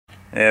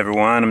Hey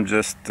everyone, I'm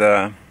just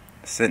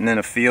sitting in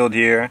a field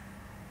here,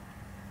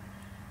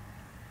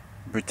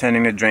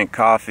 pretending to drink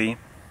coffee.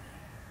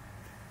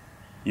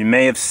 You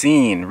may have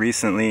seen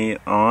recently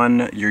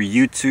on your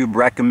YouTube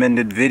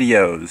recommended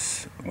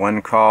videos,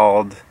 one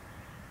called,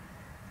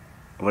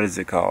 what is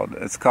it called?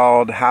 It's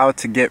called How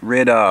to Get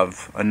Rid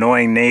of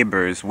Annoying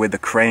Neighbors with a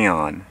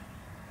Crayon.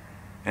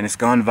 And it's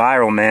gone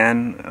viral,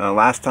 man.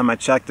 Last time I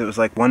checked it was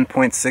like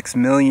 1.6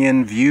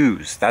 million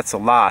views. That's a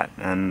lot.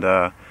 And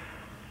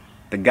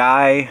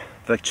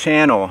the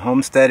channel,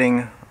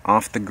 Homesteading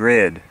Off The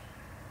Grid,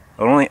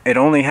 it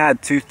only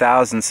had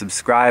 2,000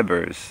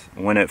 subscribers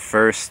when it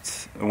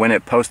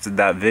posted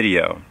that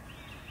video.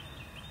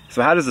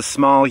 So how does a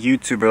small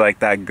YouTuber like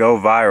that go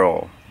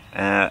viral?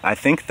 I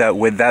think that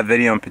with that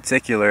video in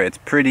particular, it's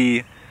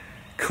pretty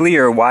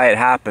clear why it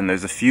happened.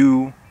 There's a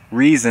few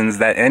reasons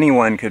that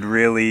anyone could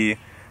really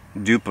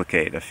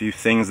duplicate, a few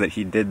things that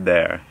he did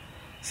there.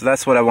 So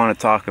that's what I want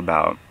to talk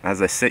about as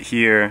I sit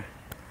here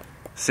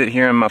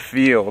in my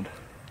field,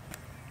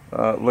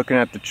 looking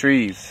at the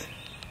trees,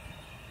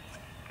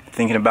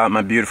 thinking about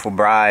my beautiful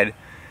bride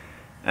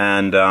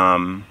and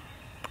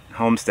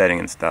homesteading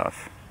and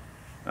stuff.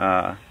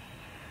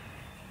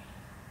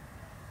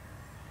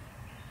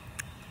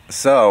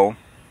 So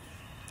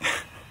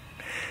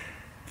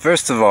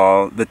first of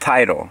all, the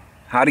title,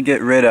 How to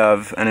Get Rid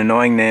of an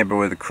Annoying Neighbor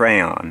with a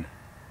Crayon.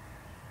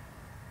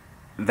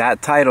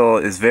 That title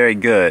is very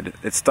good.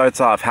 It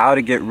starts off, how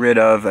to get rid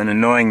of an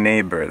annoying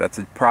neighbor. That's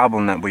a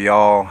problem that we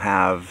all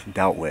have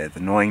dealt with,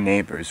 annoying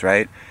neighbors,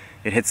 right?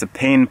 It hits a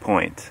pain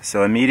point.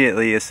 So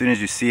immediately, as soon as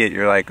you see it,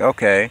 you're like,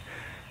 okay,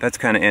 that's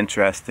kind of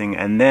interesting.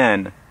 And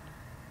then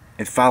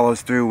it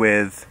follows through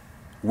with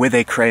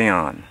a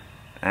crayon.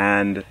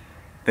 And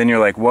then you're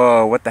like,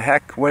 whoa, what the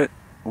heck?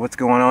 What's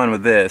going on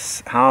with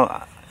this?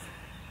 How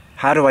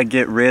do I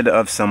get rid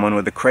of someone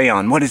with a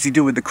crayon? What does he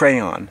do with the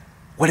crayon?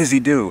 What does he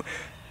do?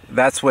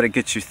 That's what it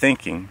gets you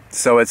thinking.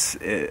 So it's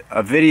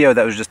a video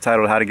that was just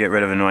titled How to Get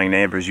Rid of Annoying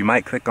Neighbors. You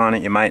might click on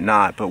it, you might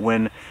not, but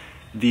when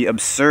the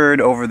absurd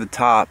over the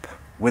top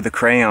with a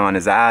crayon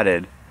is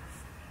added,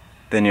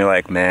 then you're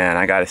like, man,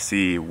 I gotta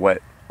see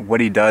what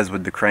he does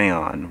with the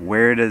crayon.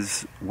 Where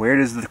does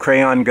the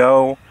crayon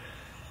go?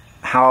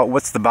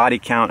 What's the body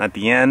count at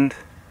the end,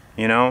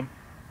 you know?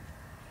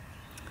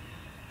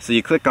 So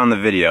you click on the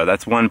video.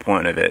 That's one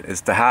point of it,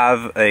 is to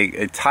have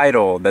a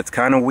title that's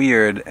kind of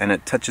weird and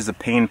it touches a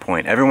pain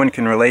point. Everyone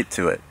can relate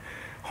to it.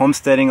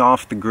 Homesteading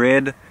Off The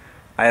Grid,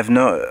 I have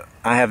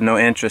no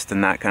interest in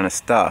that kind of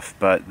stuff,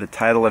 but the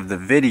title of the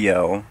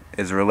video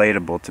is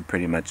relatable to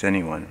pretty much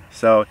anyone.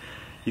 So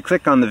you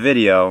click on the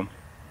video,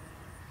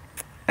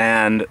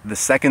 and the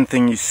second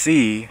thing you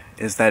see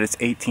is that it's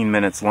 18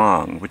 minutes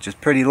long, which is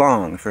pretty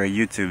long for a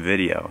YouTube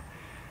video,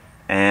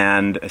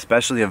 and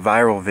especially a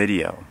viral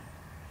video.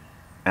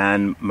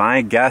 And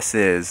my guess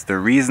is the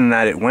reason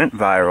that it went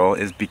viral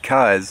is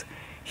because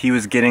he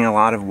was getting a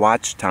lot of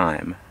watch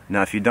time.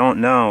 Now, if you don't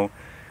know,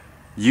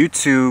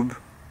 YouTube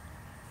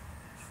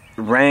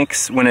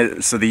ranks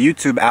so the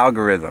YouTube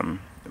algorithm,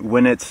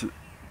 when it's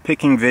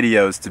picking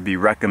videos to be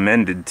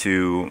recommended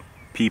to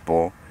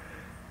people,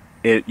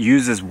 it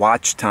uses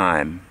watch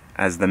time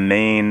as the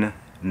main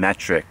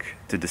metric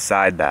to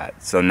decide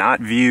that. So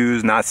not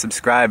views, not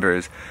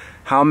subscribers.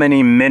 How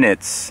many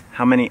minutes,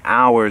 how many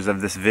hours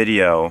of this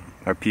video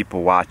are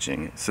people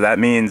watching? So that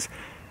means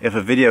if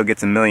a video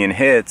gets 1 million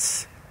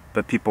hits,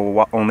 but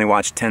people only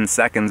watch 10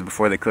 seconds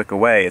before they click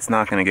away, it's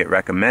not going to get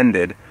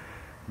recommended.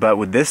 But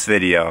with this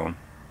video,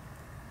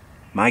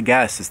 my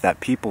guess is that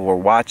people were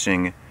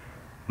watching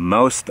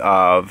most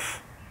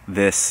of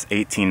this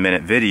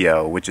 18-minute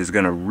video, which is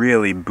going to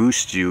really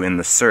boost you in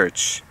the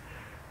search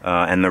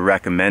and the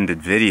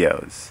recommended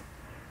videos.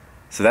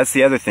 So that's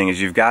the other thing,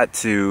 is you've got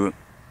to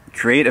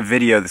create a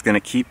video that's going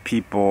to keep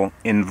people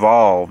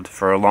involved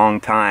for a long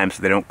time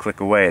so they don't click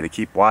away, they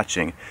keep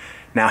watching.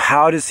 Now,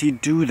 how does he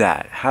do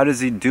that? How does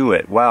he do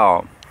it?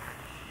 Well,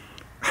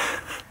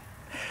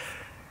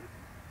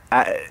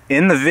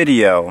 in the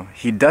video,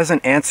 he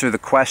doesn't answer the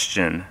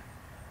question,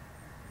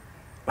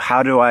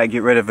 how do I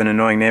get rid of an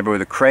annoying neighbor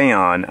with a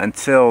crayon,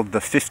 until the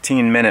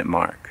 15-minute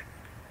mark.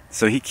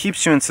 So he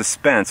keeps you in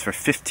suspense for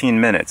 15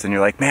 minutes, and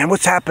you're like, man,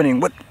 what's happening?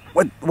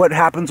 What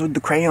happens with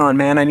the crayon,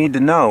 man? I need to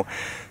know.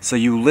 So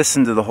you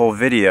listen to the whole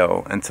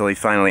video until he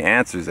finally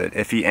answers it.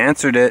 If he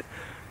answered it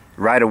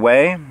right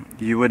away,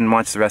 you wouldn't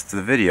watch the rest of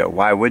the video.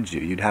 Why would you?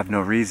 You'd have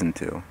no reason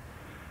to.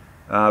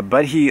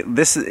 But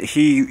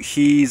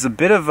he's a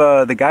bit of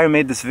the guy who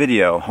made this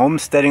video,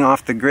 Homesteading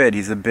Off The Grid.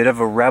 He's a bit of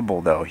a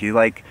rebel, though.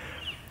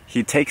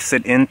 He takes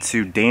it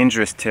into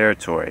dangerous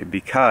territory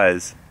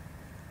because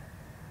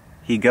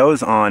he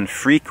goes on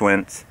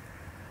frequent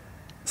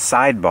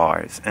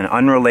sidebars and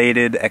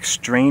unrelated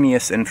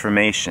extraneous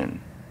information,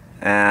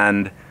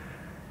 and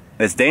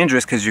it's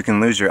dangerous because you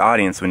can lose your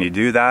audience when you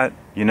do that,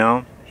 you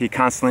know. He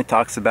constantly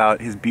talks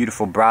about his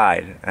beautiful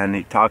bride, and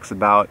he talks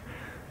about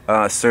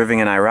serving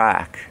in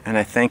Iraq, and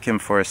I thank him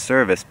for his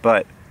service,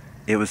 but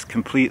it was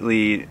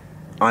completely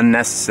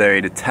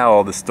unnecessary to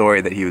tell the story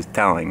that he was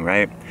telling,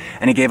 right?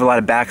 And he gave a lot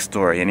of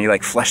backstory, and he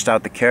like fleshed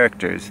out the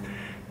characters.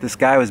 This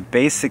guy was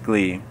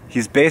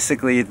he's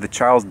basically the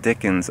Charles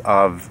Dickens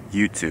of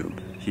YouTube.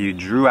 He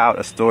drew out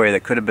a story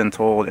that could have been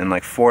told in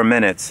like 4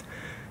 minutes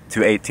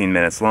to 18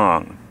 minutes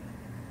long,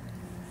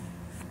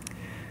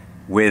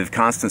 with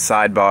constant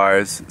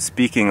sidebars,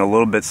 speaking a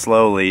little bit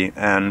slowly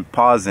and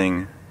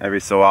pausing every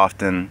so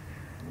often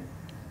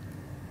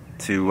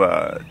to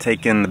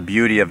take in the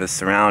beauty of his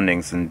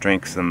surroundings and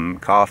drink some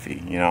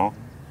coffee, you know?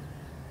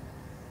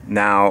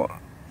 Now,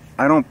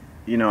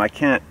 I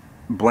can't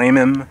blame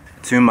him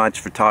too much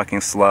for talking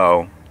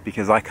slow,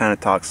 because I kind of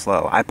talk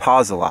slow. I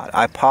pause a lot.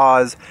 I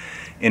pause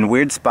in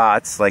weird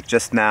spots, like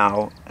just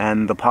now,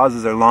 and the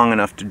pauses are long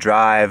enough to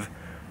drive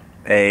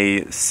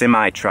a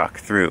semi-truck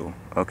through,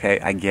 okay?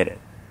 I get it.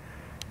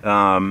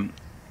 And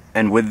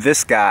with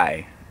this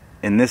guy,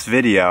 in this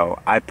video,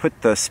 I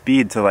put the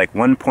speed to like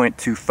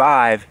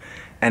 1.25,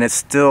 and it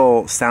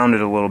still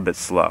sounded a little bit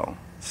slow.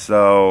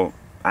 So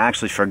I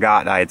actually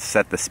forgot I had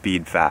set the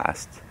speed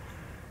fast.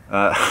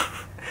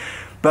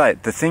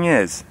 But the thing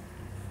is,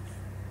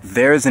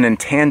 there's an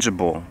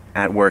intangible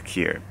at work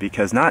here,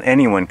 because not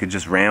anyone could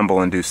just ramble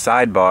and do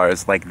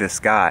sidebars like this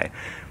guy.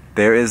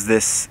 There is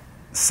this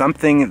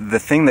something, the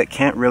thing that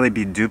can't really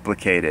be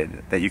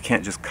duplicated, that you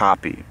can't just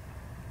copy,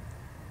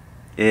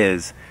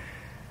 is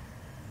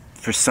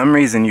for some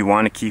reason you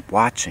want to keep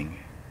watching,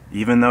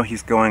 even though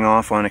he's going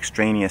off on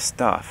extraneous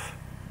stuff.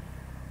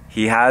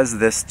 He has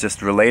this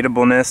just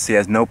relatableness. He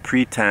has no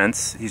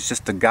pretense. He's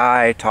just a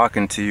guy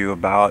talking to you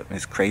about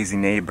his crazy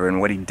neighbor and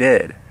what he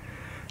did.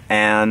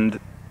 And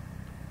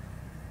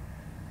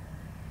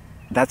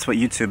that's what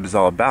YouTube is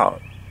all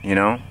about, you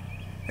know?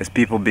 It's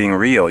people being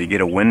real. You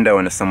get a window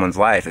into someone's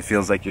life. It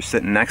feels like you're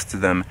sitting next to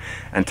them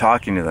and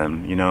talking to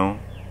them, you know?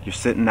 You're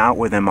sitting out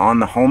with him on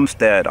the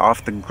homestead,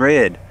 off the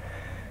grid,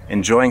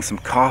 enjoying some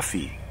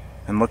coffee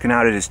and looking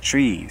out at his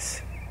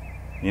trees,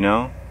 you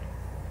know?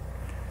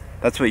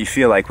 That's what you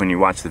feel like when you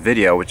watch the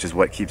video, which is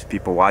what keeps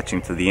people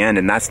watching to the end,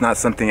 and that's not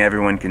something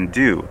everyone can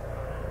do.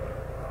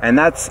 And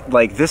that's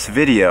like this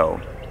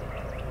video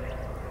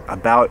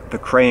about the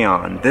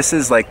crayon. This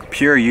is like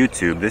pure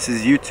YouTube. This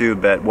is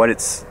YouTube at what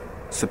it's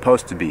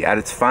supposed to be, at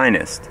its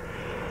finest.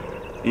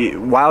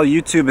 While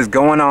YouTube is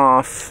going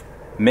off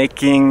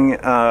making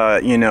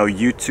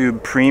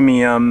YouTube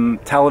premium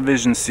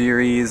television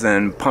series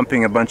and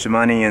pumping a bunch of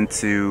money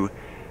into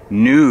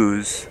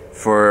news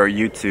for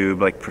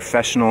YouTube, like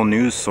professional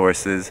news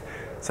sources,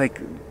 it's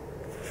like,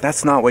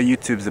 that's not what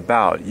YouTube's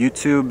about.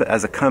 YouTube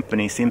as a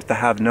company seems to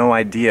have no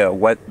idea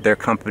what their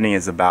company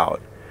is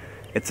about.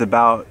 It's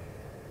about,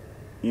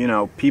 you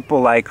know,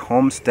 people like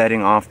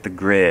Homesteading Off The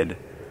Grid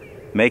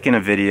making a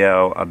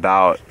video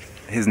about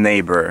his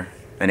neighbor,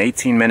 an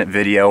 18-minute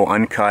video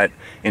uncut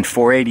in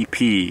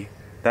 480p.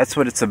 That's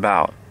what it's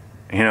about,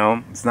 you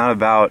know? It's not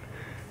about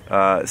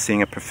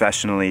seeing a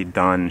professionally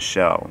done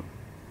show.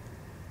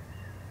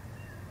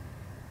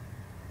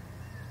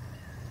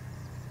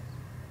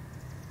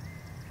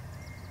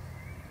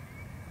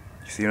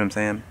 You see what I'm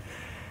saying?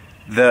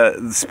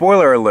 The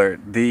spoiler alert,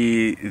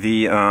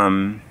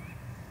 the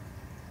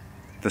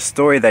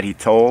story that he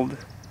told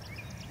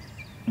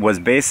was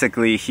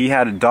basically, he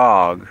had a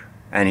dog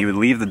and he would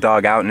leave the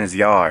dog out in his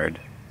yard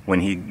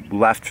when he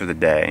left for the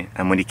day,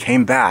 and when he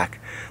came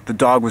back, the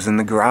dog was in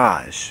the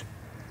garage,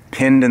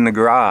 pinned in the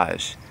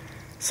garage.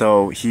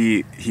 So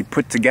he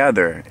put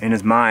together in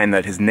his mind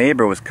that his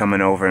neighbor was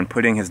coming over and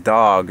putting his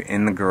dog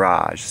in the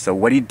garage. So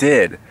what he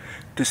did,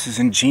 this is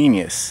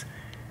ingenious,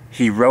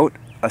 he wrote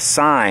a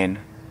sign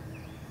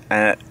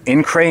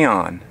in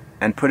crayon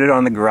and put it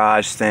on the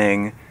garage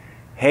saying,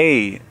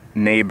 "Hey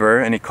neighbor,"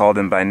 and he called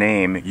him by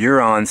name,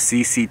 "you're on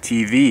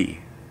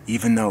CCTV,"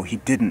 even though he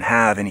didn't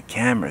have any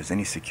cameras,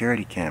 any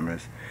security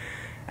cameras.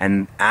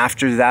 And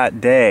after that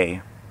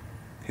day,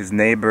 his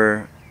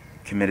neighbor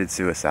committed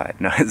suicide.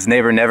 No, his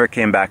neighbor never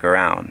came back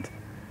around.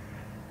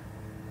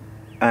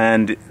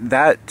 And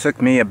that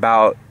took me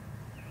about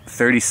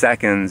 30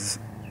 seconds,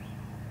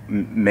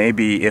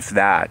 maybe if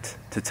that,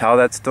 to tell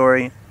that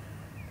story.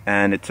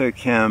 And it took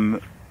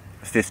him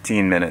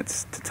 15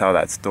 minutes to tell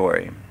that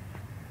story.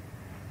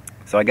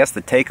 So I guess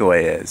the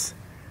takeaway is,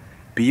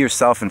 be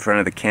yourself in front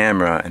of the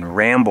camera and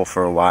ramble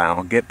for a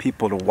while, get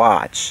people to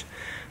watch,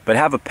 but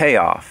have a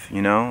payoff,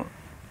 you know?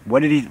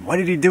 What did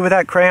he do with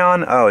that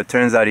crayon? Oh, it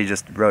turns out he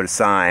just wrote a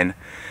sign.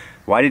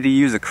 Why did he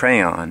use a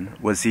crayon?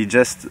 Was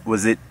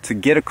it to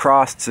get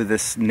across to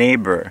this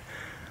neighbor,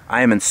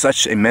 I am in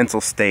such a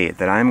mental state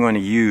that I'm going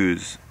to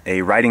use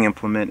a writing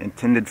implement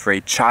intended for a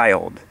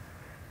child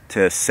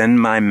to send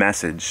my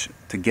message,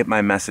 to get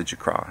my message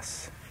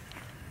across?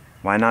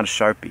 Why not a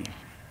Sharpie?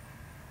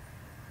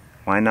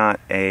 Why not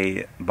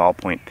a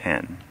ballpoint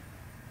pen?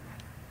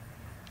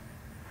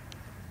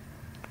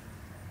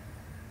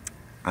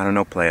 I don't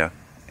know, playa.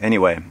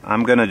 Anyway,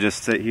 I'm gonna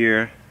just sit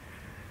here,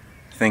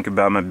 think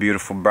about my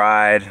beautiful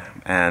bride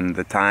and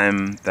the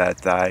time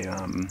that I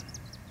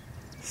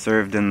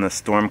served in the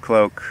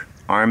Stormcloak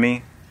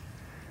army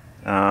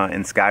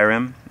in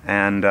Skyrim,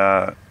 and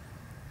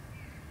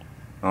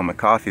Oh, my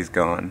coffee's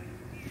gone.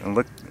 And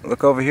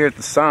look over here at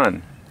the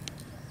sun.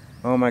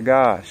 Oh my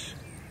gosh.